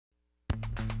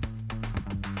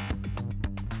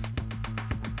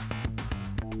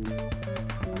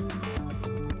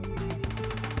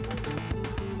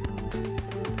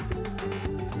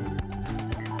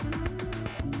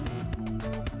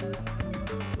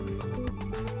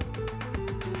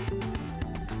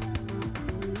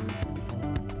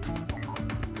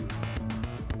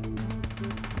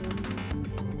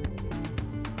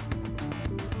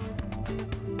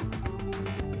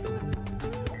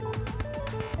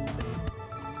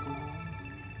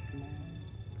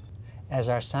As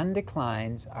our sun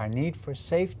declines, our need for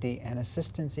safety and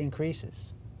assistance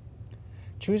increases.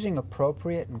 Choosing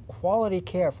appropriate and quality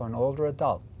care for an older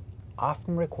adult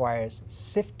often requires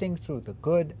sifting through the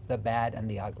good, the bad, and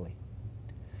the ugly.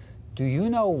 Do you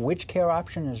know which care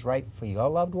option is right for your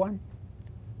loved one?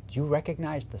 Do you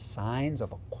recognize the signs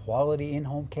of a quality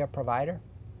in-home care provider?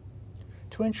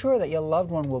 To ensure that your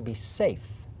loved one will be safe,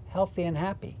 healthy, and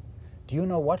happy, do you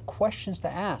know what questions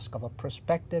to ask of a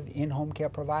prospective in-home care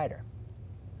provider?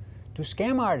 Do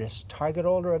scam artists target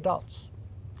older adults?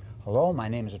 Hello, my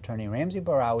name is Attorney Ramsey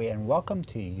Bahrawy, and welcome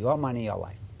to Your Money, Your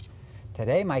Life.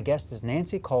 Today, my guest is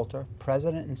Nancy Coulter,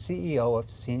 President and CEO of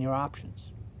Senior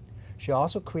Options. She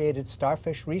also created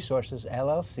Starfish Resources,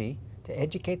 LLC, to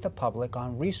educate the public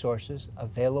on resources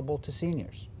available to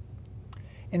seniors.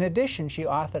 In addition, she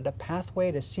authored A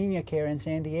Pathway to Senior Care in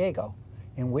San Diego,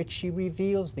 in which she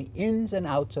reveals the ins and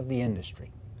outs of the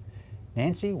industry.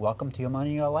 Nancy, welcome to Your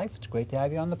Money, Your Life. It's great to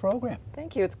have you on the program.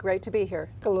 Thank you. It's great to be here.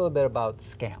 Talk a little bit about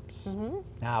scams.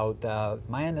 Now,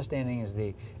 my understanding is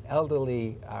the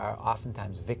elderly are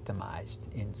oftentimes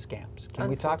victimized in scams. Can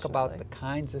we talk about the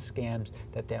kinds of scams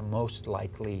that they're most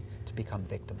likely to become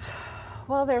victims of?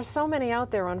 Well, there are so many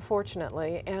out there,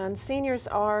 unfortunately, and seniors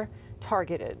are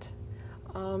targeted.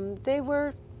 They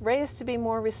were raised to be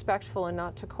more respectful and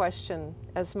not to question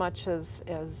as much as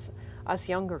us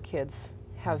younger kids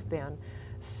have been.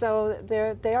 So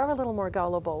they are a little more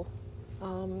gullible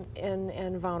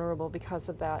and vulnerable because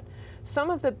of that. Some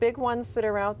of the big ones that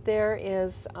are out there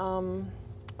is, the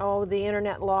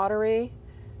internet lottery,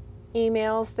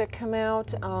 emails that come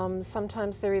out.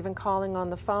 Sometimes they're even calling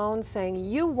on the phone saying,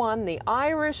 you won the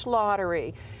Irish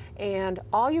lottery. And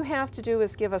all you have to do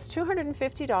is give us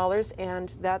 $250, and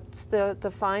that's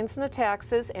the fines and the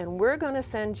taxes, and we're going to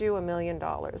send you $1 million.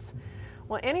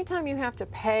 Well, anytime you have to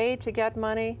pay to get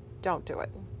money, don't do it.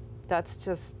 That's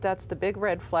the big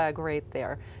red flag right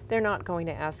there. They're not going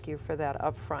to ask you for that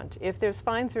up front. If there's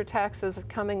fines or taxes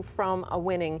coming from a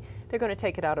winning, they're going to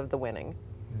take it out of the winning.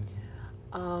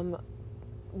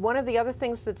 One of the other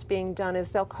things that's being done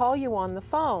is they'll call you on the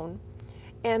phone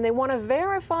and they want to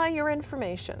verify your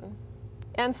information.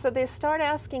 And so they start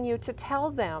asking you to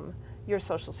tell them your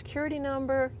social security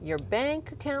number, your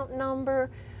bank account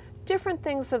number, different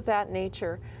things of that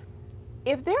nature.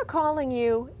 If they're calling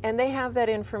you and they have that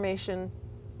information,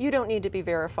 you don't need to be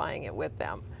verifying it with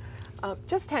them.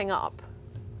 Just hang up.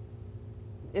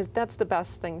 That's the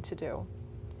best thing to do.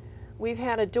 We've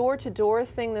had a door-to-door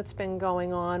thing that's been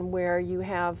going on where you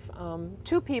have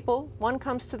two people. One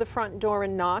comes to the front door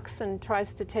and knocks and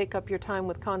tries to take up your time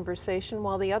with conversation,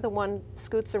 while the other one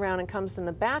scoots around and comes in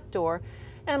the back door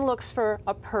and looks for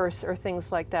a purse or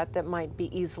things like that that might be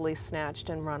easily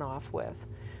snatched and run off with.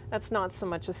 That's not so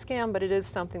much a scam, but it is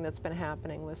something that's been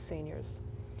happening with seniors.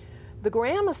 The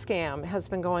grandma scam has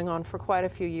been going on for quite a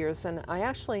few years, and I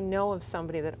actually know of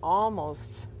somebody that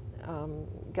almost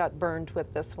got burned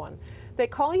with this one. They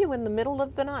call you in the middle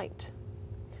of the night.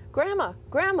 Grandma,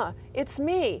 Grandma, it's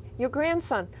me, your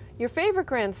grandson, your favorite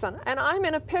grandson, and I'm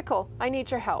in a pickle. I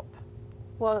need your help.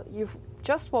 Well, you've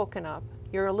just woken up.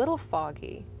 You're a little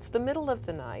foggy. It's the middle of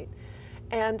the night.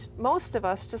 And most of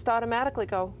us just automatically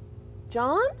go,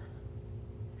 John?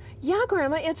 Yeah,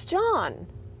 Grandma, it's John.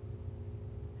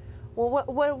 Well,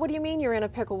 what do you mean you're in a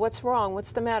pickle? What's wrong?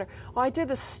 What's the matter? Oh, I did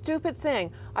this stupid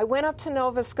thing. I went up to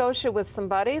Nova Scotia with some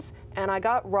buddies, and I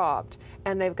got robbed.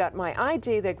 And they've got my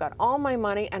ID, they've got all my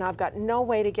money, and I've got no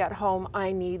way to get home.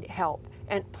 I need help.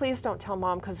 And please don't tell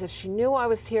Mom, because if she knew I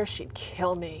was here, she'd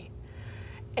kill me.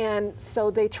 And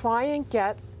so they try and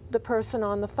get the person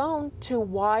on the phone to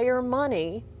wire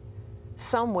money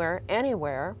somewhere,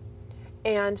 anywhere.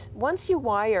 And once you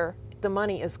wire, the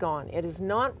money is gone. It is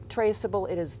not traceable.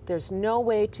 There's no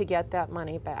way to get that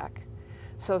money back.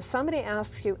 So if somebody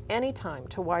asks you anytime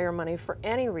to wire money for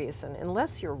any reason,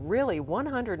 unless you're really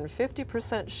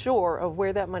 150% sure of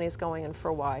where that money is going and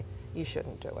for why, you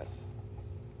shouldn't do it.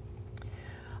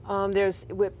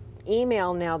 With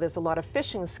email now, there's a lot of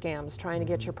phishing scams trying to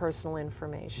get your personal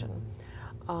information.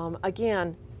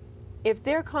 Again, if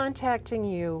they're contacting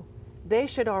you, they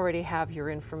should already have your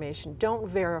information. Don't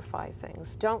verify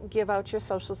things. Don't give out your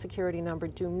social security number.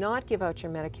 Do not give out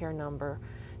your Medicare number.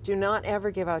 Do not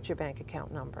ever give out your bank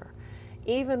account number.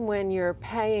 Even when you're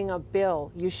paying a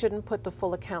bill, you shouldn't put the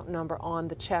full account number on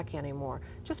the check anymore.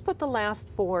 Just put the last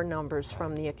 4 numbers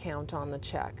from the account on the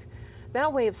check.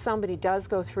 That way, if somebody does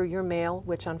go through your mail,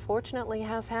 which unfortunately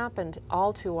has happened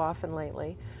all too often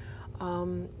lately,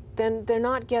 then they're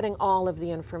not getting all of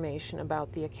the information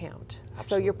about the account. Absolutely.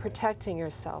 So you're protecting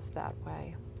yourself that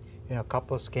way. You know, a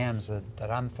couple of scams that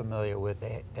I'm familiar with,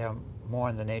 they're more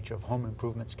in the nature of home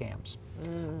improvement scams.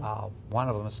 One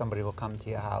of them is somebody will come to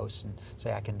your house and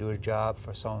say, I can do a job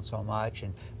for so-and-so much,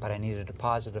 but I need a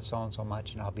deposit of so-and-so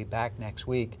much, and I'll be back next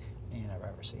week, and you never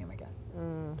ever see them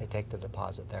again. They take the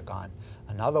deposit, they're gone.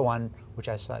 Another one, which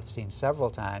I've seen several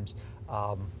times,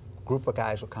 group of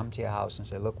guys will come to your house and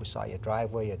say, look, we saw your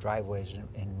driveway is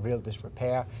in real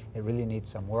disrepair, it really needs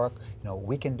some work. You know,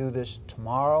 we can do this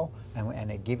tomorrow, and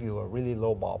they give you a really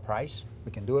low ball price.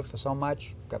 We can do it for so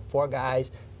much, we've got 4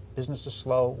 guys, business is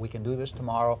slow, we can do this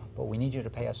tomorrow, but we need you to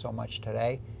pay us so much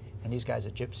today. And these guys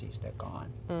are gypsies, they're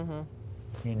gone.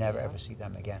 You never ever see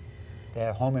them again.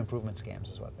 They're home improvement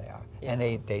scams is what they are. And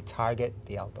they target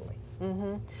the elderly.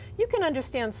 You can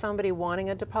understand somebody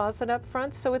wanting a deposit up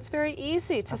front, so it's very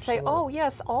easy to say, oh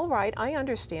yes, all right, I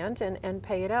understand, and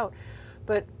pay it out.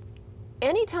 But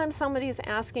anytime somebody's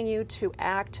asking you to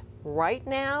act right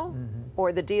now,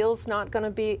 or the deal's not going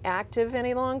to be active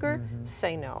any longer,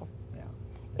 say no.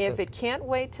 If it can't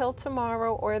wait till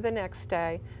tomorrow or the next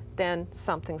day, then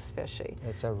something's fishy.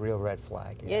 It's a real red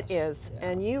flag. Yes. It is.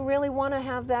 And you really want to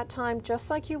have that time, just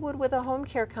like you would with a home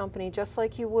care company, just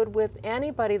like you would with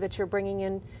anybody that you're bringing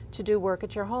in to do work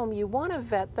at your home. You want to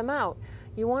vet them out.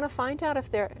 You want to find out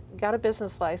if they've got a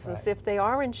business license, if they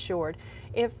are insured,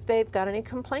 if they've got any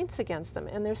complaints against them.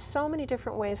 And there's so many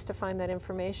different ways to find that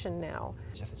information now.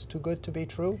 If it's too good to be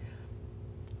true.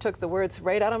 Took the words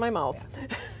right out of my mouth.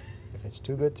 If it's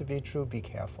too good to be true, be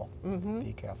careful.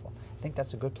 Be careful. I think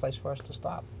that's a good place for us to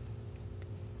stop.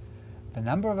 The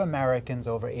number of Americans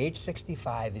over age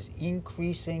 65 is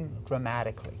increasing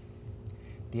dramatically.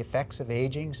 The effects of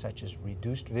aging, such as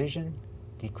reduced vision,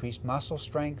 decreased muscle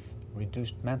strength,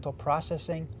 reduced mental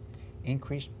processing,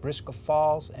 increased risk of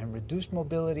falls, and reduced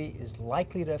mobility, is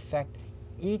likely to affect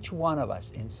each one of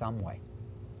us in some way.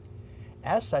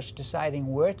 As such,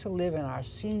 deciding where to live in our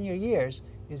senior years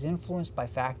is influenced by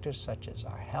factors such as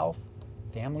our health,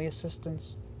 family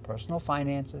assistance, personal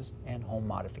finances, and home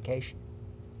modification.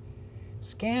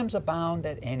 Scams abound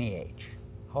at any age.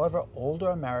 However, older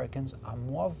Americans are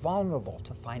more vulnerable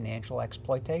to financial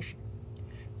exploitation.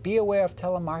 Be aware of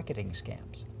telemarketing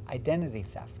scams, identity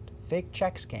theft, fake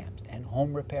check scams, and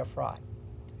home repair fraud.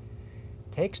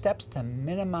 Take steps to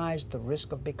minimize the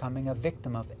risk of becoming a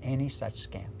victim of any such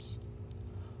scams.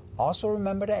 Also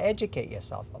remember to educate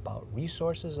yourself about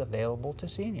resources available to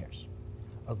seniors.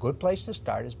 A good place to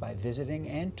start is by visiting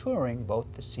and touring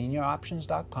both the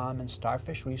senioroptions.com and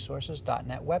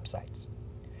starfishresources.net websites.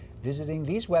 Visiting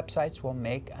these websites will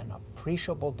make an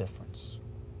appreciable difference.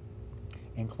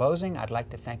 In closing, I'd like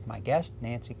to thank my guest,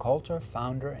 Nancy Coulter,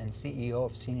 founder and CEO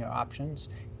of Senior Options,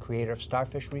 creator of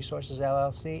Starfish Resources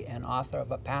LLC, and author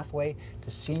of A Pathway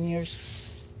to Senior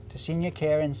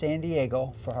Care in San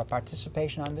Diego, for her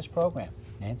participation on this program.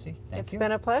 Nancy, thank you. It's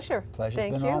been a pleasure.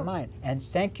 Pleasure's been all mine. And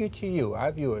thank you to you,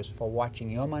 our viewers, for watching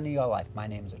Your Money, Your Life. My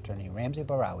name is Attorney Ramsey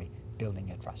Bahrawy, Building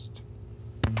Your Trust.